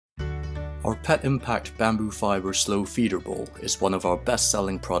Our Pet Impact Bamboo Fiber Slow Feeder Bowl is one of our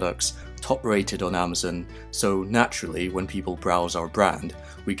best-selling products, top rated on Amazon, so naturally when people browse our brand,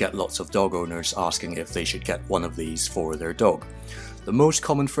 we get lots of dog owners asking if they should get one of these for their dog. The most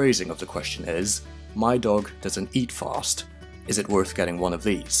common phrasing of the question is, "My dog doesn't eat fast. Is it worth getting one of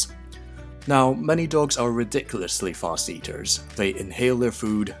these?" Now, many dogs are ridiculously fast eaters. They inhale their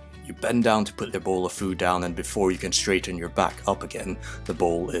food, you bend down to put their bowl of food down, and before you can straighten your back up again, the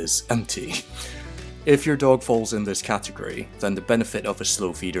bowl is empty. If your dog falls in this category, then the benefit of a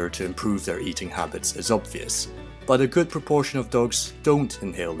slow feeder to improve their eating habits is obvious. But a good proportion of dogs don't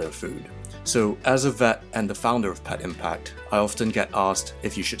inhale their food. So as a vet and the founder of Pet Impact, I often get asked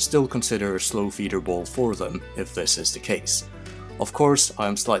if you should still consider a slow feeder bowl for them if this is the case. Of course, I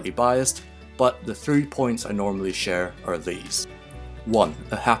am slightly biased, but the 3 points I normally share are these. 1.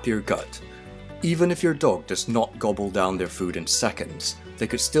 A happier gut. Even if your dog does not gobble down their food in seconds, they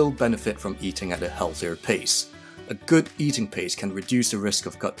could still benefit from eating at a healthier pace. A good eating pace can reduce the risk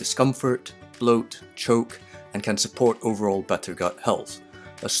of gut discomfort, bloat, choke, and can support overall better gut health.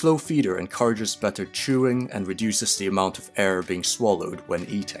 A slow feeder encourages better chewing and reduces the amount of air being swallowed when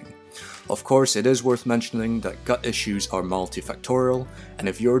eating. Of course, it is worth mentioning that gut issues are multifactorial, and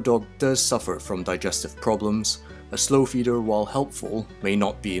if your dog does suffer from digestive problems, a slow feeder, while helpful, may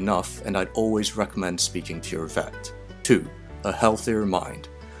not be enough, and I'd always recommend speaking to your vet. 2. A healthier mind.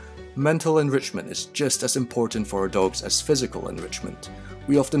 Mental enrichment is just as important for our dogs as physical enrichment.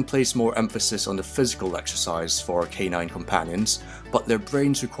 We often place more emphasis on the physical exercise for our canine companions, but their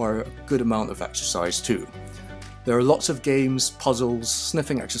brains require a good amount of exercise too. There are lots of games, puzzles,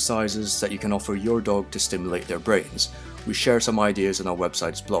 sniffing exercises that you can offer your dog to stimulate their brains. We share some ideas in our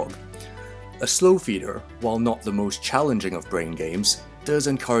website's blog. A slow feeder, while not the most challenging of brain games, does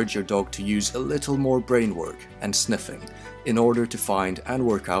encourage your dog to use a little more brain work and sniffing in order to find and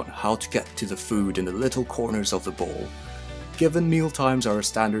work out how to get to the food in the little corners of the bowl. Given mealtimes are a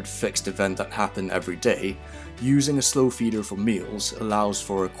standard fixed event that happen every day, using a slow feeder for meals allows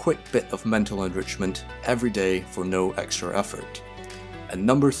for a quick bit of mental enrichment every day for no extra effort. And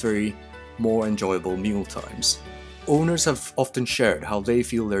number 3, more enjoyable mealtimes. Owners have often shared how they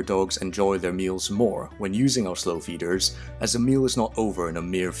feel their dogs enjoy their meals more when using our slow feeders, as the meal is not over in a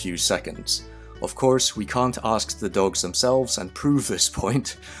mere few seconds. Of course, we can't ask the dogs themselves and prove this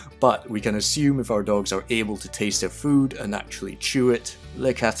point, but we can assume if our dogs are able to taste their food and actually chew it,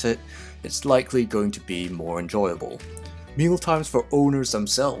 lick at it, it's likely going to be more enjoyable. Mealtimes for owners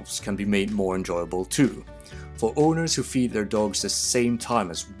themselves can be made more enjoyable too. For owners who feed their dogs the same time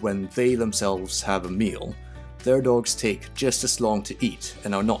as when they themselves have a meal, their dogs take just as long to eat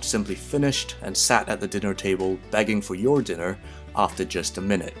and are not simply finished and sat at the dinner table begging for your dinner after just a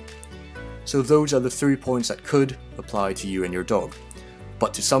minute. So those are the 3 points that could apply to you and your dog.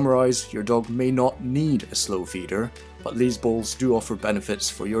 But to summarize, your dog may not need a slow feeder, but these bowls do offer benefits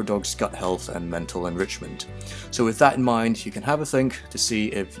for your dog's gut health and mental enrichment. So with that in mind, you can have a think to see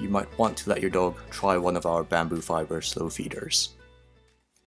if you might want to let your dog try one of our bamboo fiber slow feeders.